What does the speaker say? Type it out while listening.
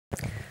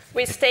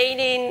We stayed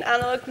in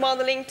analog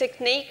modeling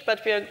technique,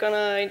 but we are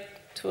going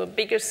to a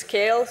bigger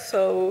scale.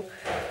 So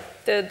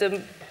the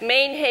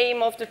main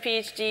aim of the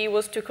PhD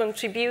was to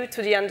contribute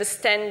to the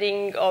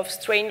understanding of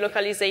strain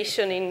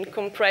localization in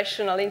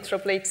compressional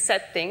interplate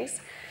settings,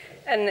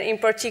 and in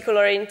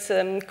particular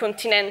in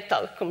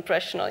continental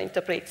compressional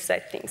interplate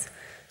settings.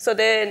 So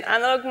the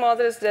analog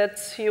models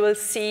that you will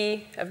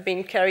see have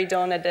been carried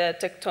on at the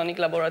tectonic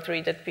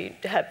laboratory that we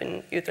have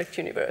in Utrecht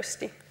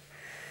University.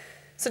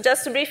 So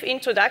just a brief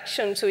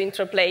introduction to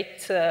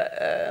interplate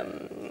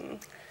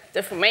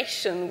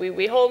deformation.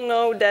 We all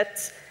know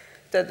that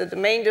the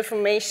main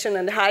deformation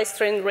and the high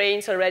strain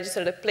range are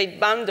registered at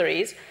plate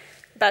boundaries,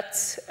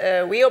 but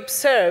we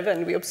observe,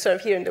 and we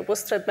observe here in the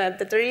bootstrap map,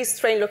 that there is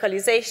strain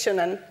localization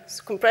and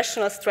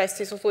compressional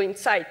stresses also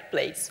inside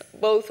plates,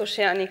 both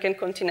oceanic and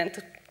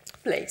continental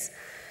plates.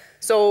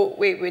 So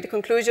the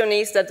conclusion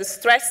is that the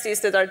stresses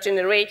that are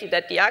generated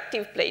at the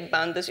active plate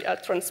boundaries are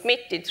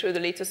transmitted through the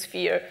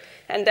lithosphere,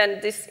 and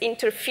then this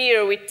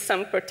interfere with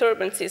some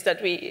perturbances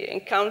that we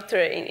encounter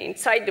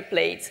inside the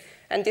plates,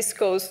 and this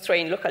causes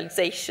strain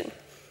localization.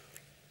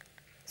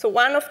 So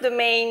one of the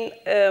main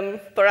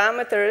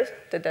parameters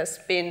that has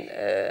been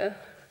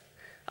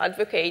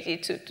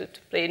advocated to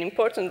play an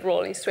important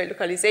role in strain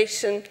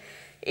localization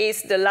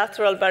is the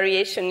lateral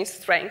variation in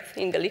strength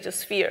in the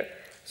lithosphere.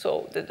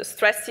 So the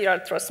stresses here are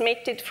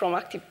transmitted from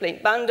active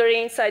plate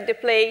boundary inside the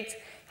plate,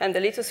 and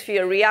the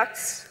lithosphere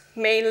reacts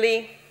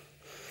mainly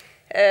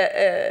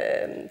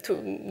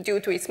due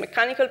to its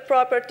mechanical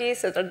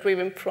properties that are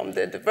driven from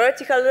the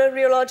vertical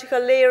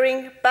rheological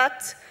layering,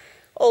 but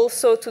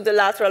also to the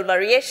lateral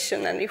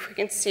variation. And if we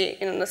can see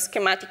in a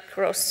schematic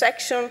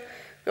cross-section,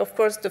 of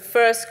course, the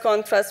first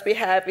contrast we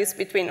have is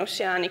between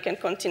oceanic and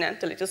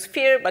continental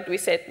lithosphere, but we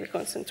said we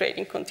concentrate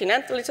in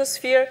continental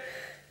lithosphere,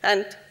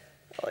 and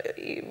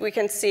we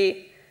can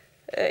see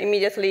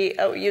immediately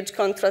a huge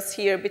contrast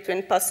here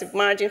between passive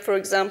margin, for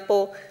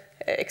example,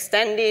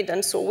 extended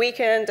and so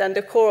weakened, and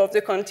the core of the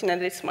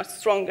continent is much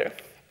stronger.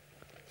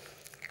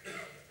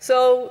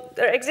 So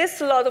there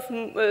exists a lot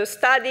of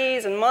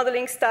studies and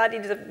modeling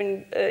studies that have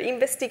been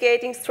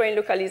investigating strain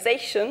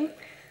localization,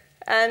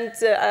 and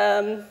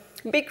a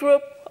big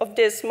group of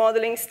these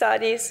modeling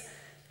studies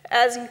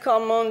has in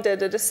common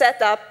the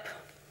setup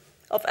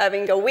of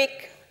having a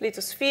weak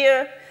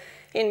lithosphere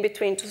in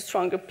between two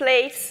stronger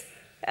plates,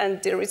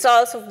 and the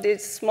results of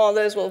these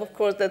models were, of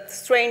course, that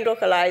strain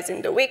localized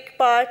in the weak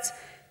parts,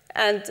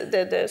 and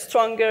the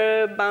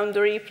stronger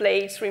boundary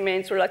plates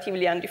remains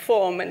relatively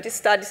undeformed. And these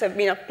studies have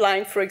been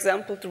applied, for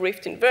example, to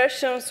rift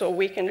inversion, so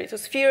weakened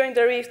lithosphere in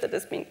the rift that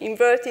has been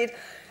inverted,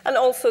 and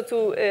also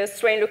to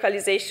strain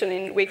localization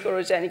in weak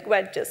orogenic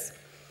wedges.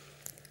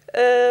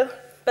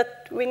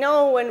 But we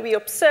know when we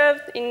observe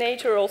in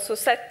nature also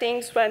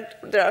settings when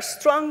there are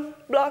strong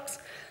blocks,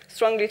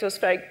 strong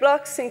lithospheric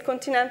blocks in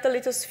continental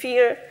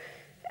lithosphere,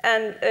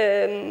 and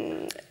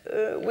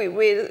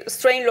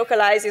strain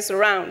localizes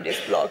around these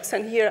blocks.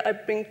 And here I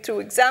bring two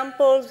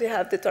examples. We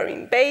have the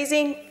Tarim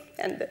Basin,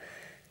 and the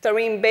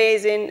Tarim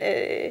Basin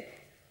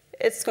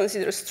it's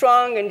considered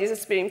strong, and this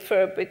has been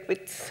inferred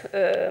with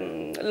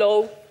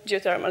low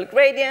geothermal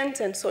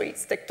gradient, and so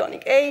it's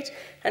tectonic age,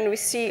 and we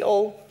see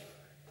all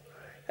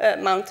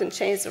mountain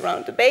chains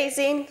around the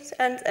basin.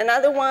 And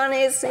another one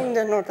is in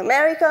the North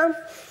America.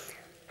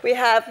 We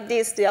have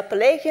the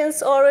Appalachian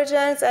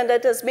origins, and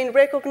that has been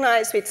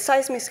recognized with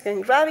seismic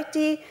and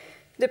gravity,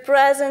 the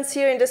presence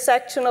here in the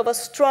section of a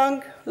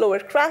strong lower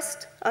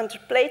crust under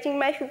plating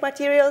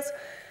materials.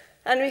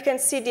 And we can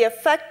see the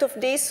effect of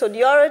this. So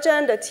the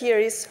origin that here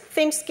is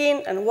thin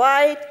skin and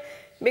wide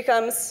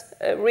becomes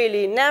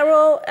really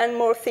narrow and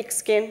more thick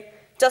skin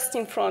just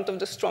in front of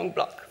the strong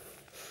block.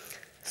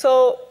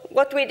 So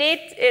what we did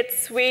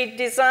is we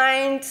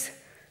designed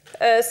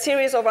a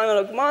series of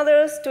analog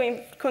models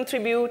to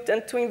contribute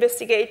and to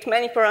investigate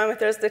many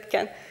parameters that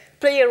can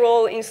play a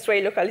role in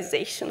strain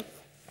localization.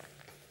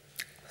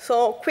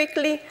 So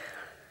quickly,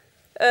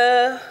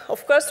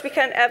 of course, we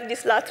can have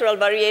this lateral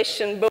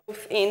variation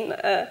both in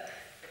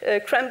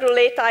creme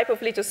brulee type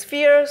of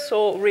lithosphere,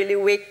 so really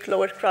weak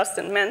lower crust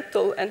and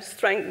mantle, and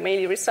strength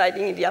mainly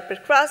residing in the upper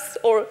crust,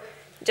 or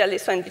jelly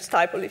sandwich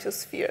type of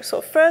lithosphere.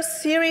 So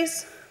first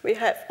series, we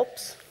have,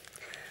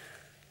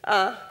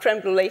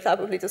 creme brulee type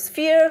of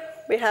lithosphere.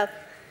 We have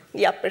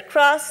the upper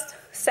crust,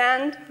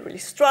 sand, really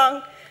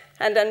strong,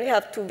 and then we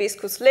have two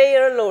viscous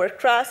layers, lower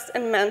crust,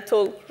 and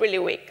mantle, really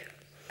weak.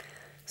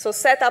 So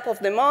setup of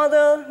the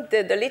model,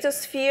 the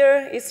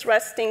lithosphere is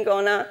resting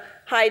on a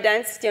high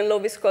density and low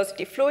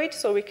viscosity fluid,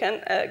 so we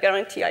can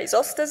guarantee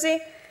isostasy.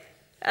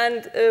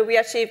 And we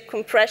achieve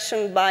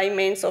compression by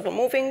means of a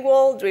moving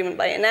wall driven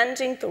by an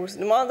engine towards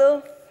the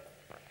model.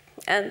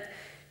 And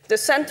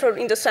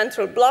in the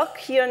central block,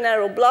 here,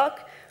 narrow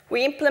block,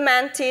 we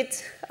implemented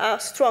a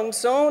strong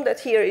zone that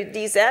here is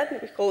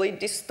DZ, we call it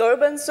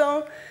disturbance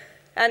zone.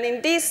 And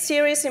in this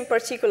series in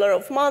particular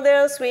of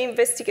models, we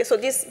investigate, so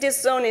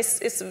this zone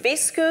is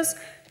viscous.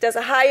 It has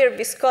a higher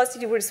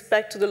viscosity with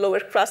respect to the lower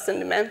crust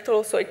and the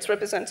mantle, so it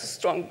represents a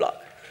strong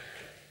block.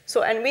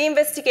 So, and we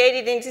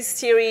investigated in this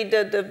series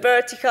the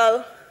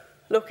vertical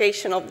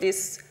location of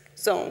this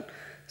zone.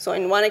 So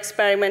in one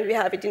experiment, we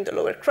have it in the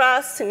lower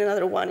crust, in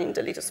another one in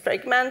the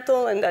lithospheric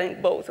mantle, and then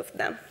in both of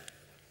them.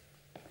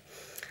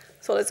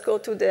 So let's go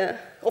to the,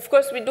 of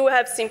course, we do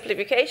have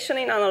simplification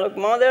in analog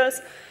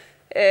models,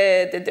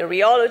 the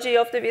rheology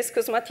of the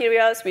viscous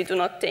materials. We do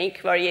not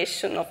take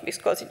variation of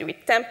viscosity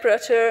with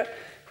temperature.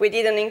 We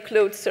didn't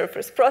include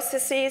surface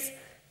processes,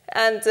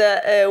 and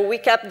we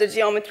kept the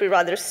geometry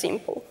rather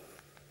simple.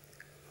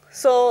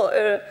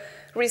 So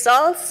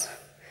results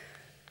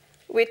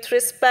with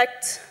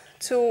respect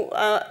to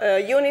a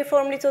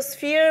uniform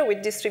lithosphere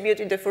with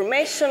distributed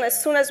deformation.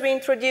 As soon as we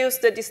introduce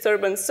the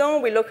disturbance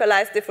zone, we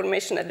localize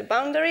deformation at the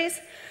boundaries.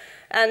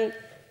 And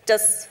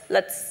just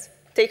let's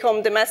take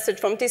home the message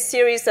from this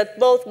series that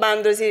both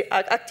boundaries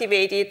are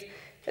activated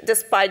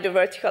despite the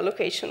vertical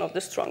location of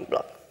the strong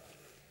block.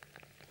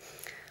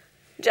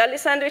 Jelly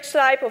sandwich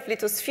type of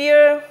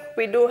lithosphere.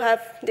 We do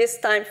have this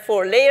time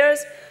 4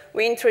 layers.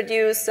 We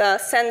introduce a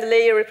sand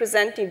layer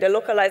representing the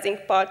localizing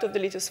part of the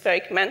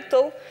lithospheric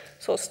mantle,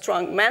 so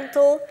strong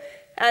mantle.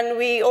 And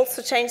we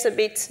also changed a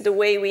bit the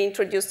way we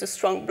introduce the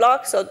strong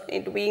block, so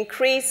we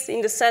increase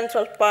in the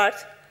central part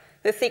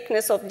the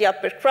thickness of the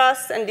upper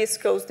crust, and this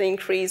caused the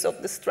increase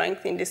of the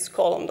strength in this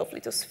column of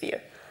lithosphere.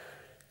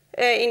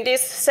 In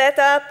this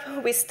setup,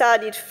 we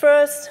studied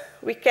first,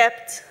 we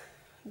kept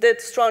the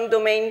strong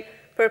domain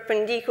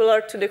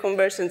perpendicular to the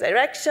convergence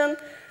direction,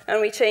 and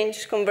we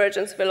changed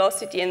convergence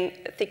velocity and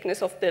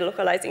thickness of the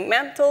localizing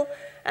mantle,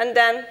 and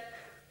then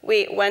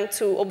we went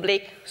to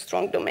oblique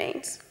strong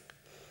domains.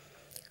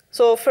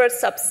 So first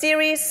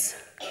sub-series,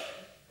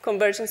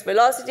 convergence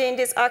velocity in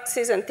this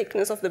axis and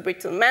thickness of the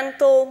brittle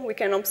mantle. We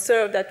can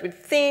observe that with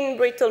thin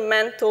brittle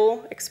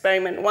mantle,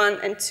 experiment 1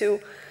 and 2,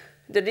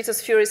 the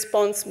lithosphere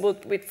responds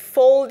both with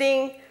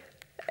folding,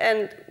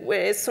 and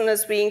as soon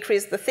as we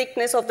increase the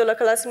thickness of the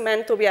localizing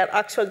mantle, we have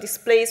actual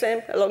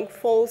displacement along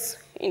folds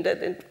in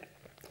the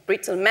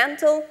brittle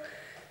mantle.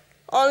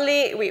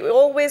 Only, we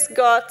always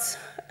got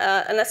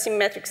an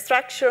asymmetric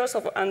structure,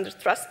 so under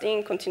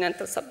thrusting,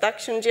 continental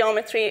subduction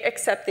geometry,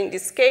 except in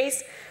this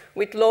case,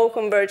 with low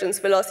convergence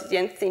velocity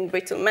and thin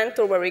brittle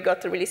mantle, where we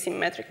got a really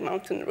symmetric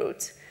mountain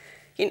route.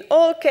 In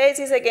all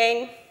cases,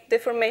 again,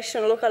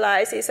 deformation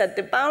localizes at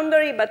the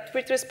boundary, but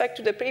with respect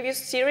to the previous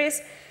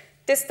series,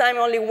 this time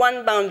only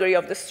one boundary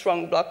of the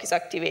strong block is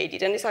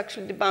activated, and it's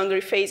actually the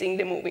boundary facing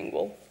the moving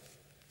wall.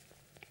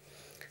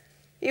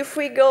 If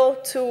we go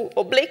to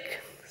oblique,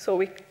 so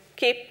we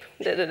keep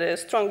the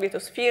strong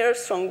lithosphere,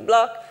 strong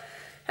block,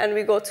 and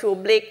we go to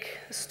oblique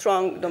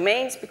strong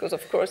domains, because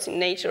of course in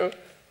nature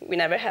we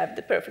never have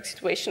the perfect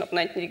situation of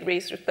 90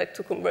 degrees with respect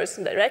to convergence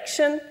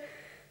direction.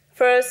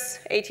 First,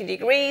 80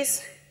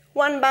 degrees,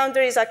 one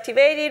boundary is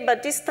activated,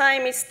 but this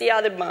time it's the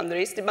other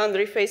boundary, it's the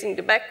boundary facing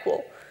the back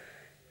wall.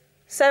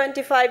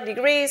 75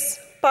 degrees,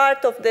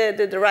 part of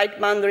the right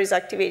boundary is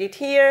activated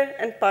here,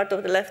 and part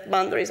of the left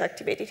boundary is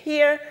activated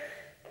here.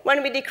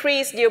 When we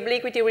decrease the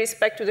obliquity with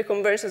respect to the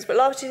convergence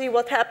velocity,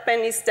 what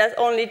happens is that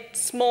only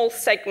small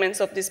segments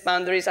of this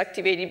boundary is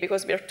activated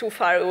because we are too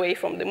far away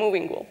from the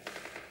moving wall.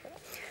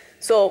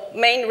 So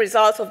main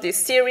results of this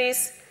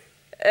series,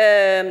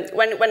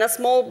 when a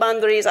small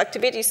boundary is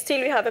activated, still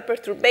we have a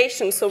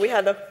perturbation, so we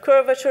have a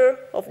curvature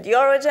of the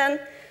origin.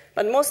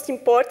 But most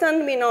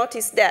important, we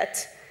notice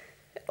that,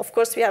 of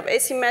course, we have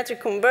asymmetric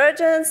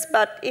convergence,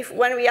 but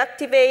when we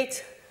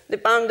activate the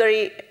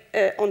boundary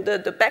on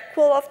the back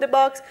wall of the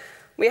box,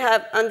 we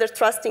have under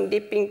thrusting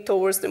dipping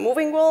towards the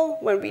moving wall.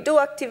 When we do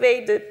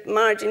activate the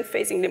margin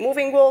facing the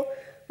moving wall,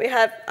 we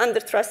have under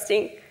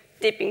thrusting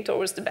dipping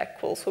towards the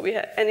back wall. So we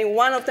have, and in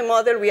one of the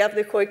model, we have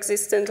the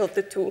coexistence of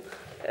the two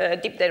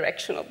dip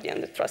direction of the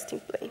under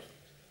thrusting plane.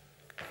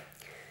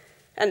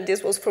 And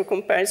this was for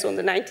comparison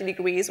the 90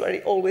 degrees, where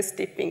it always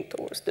dipping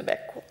towards the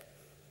back wall.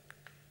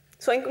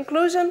 So in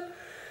conclusion,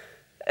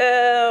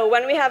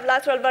 when we have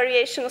lateral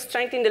variation of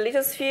strength in the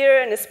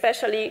lithosphere, and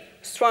especially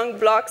strong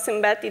blocks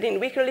embedded in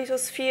weaker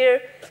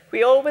lithosphere,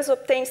 we always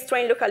obtain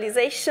strain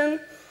localization.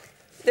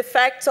 The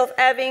fact of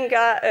having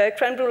a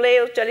crème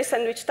brûlée or jelly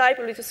sandwich type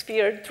of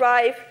lithosphere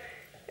drive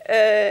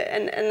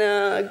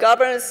and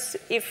governs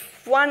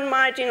if one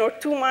margin or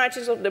two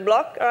margins of the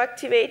block are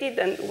activated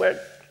and where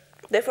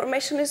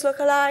deformation is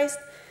localized.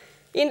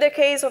 In the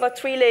case of a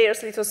 3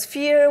 layers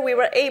lithosphere, we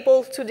were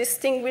able to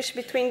distinguish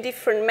between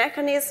different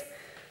mechanisms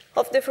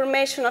of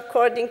deformation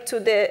according to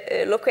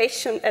the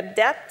location at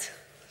depth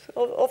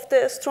of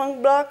the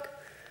strong block.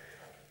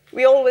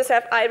 We always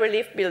have high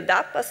relief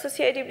build-up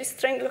associated with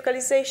strain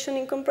localization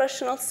in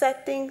compressional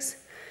settings.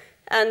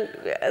 And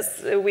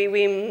as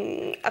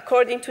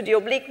according to the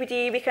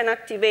obliquity, we can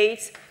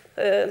activate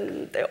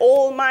the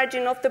whole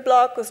margin of the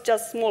block with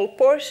just small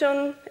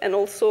portion, and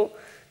also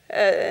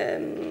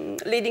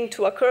leading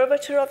to a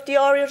curvature of the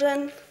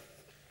origin.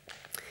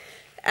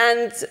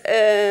 And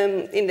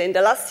in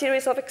the last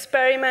series of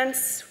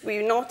experiments,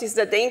 we noticed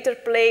that the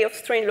interplay of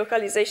strain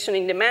localization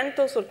in the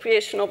mantle, so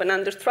creation of an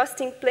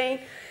under-thrusting plane,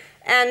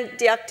 and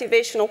the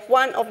activation of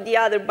one of the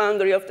other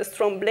boundary of the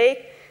strong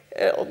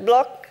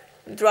block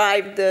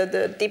drive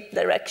the dip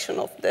direction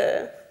of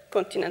the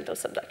continental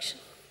subduction.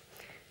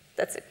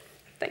 That's it.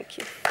 Thank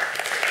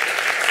you.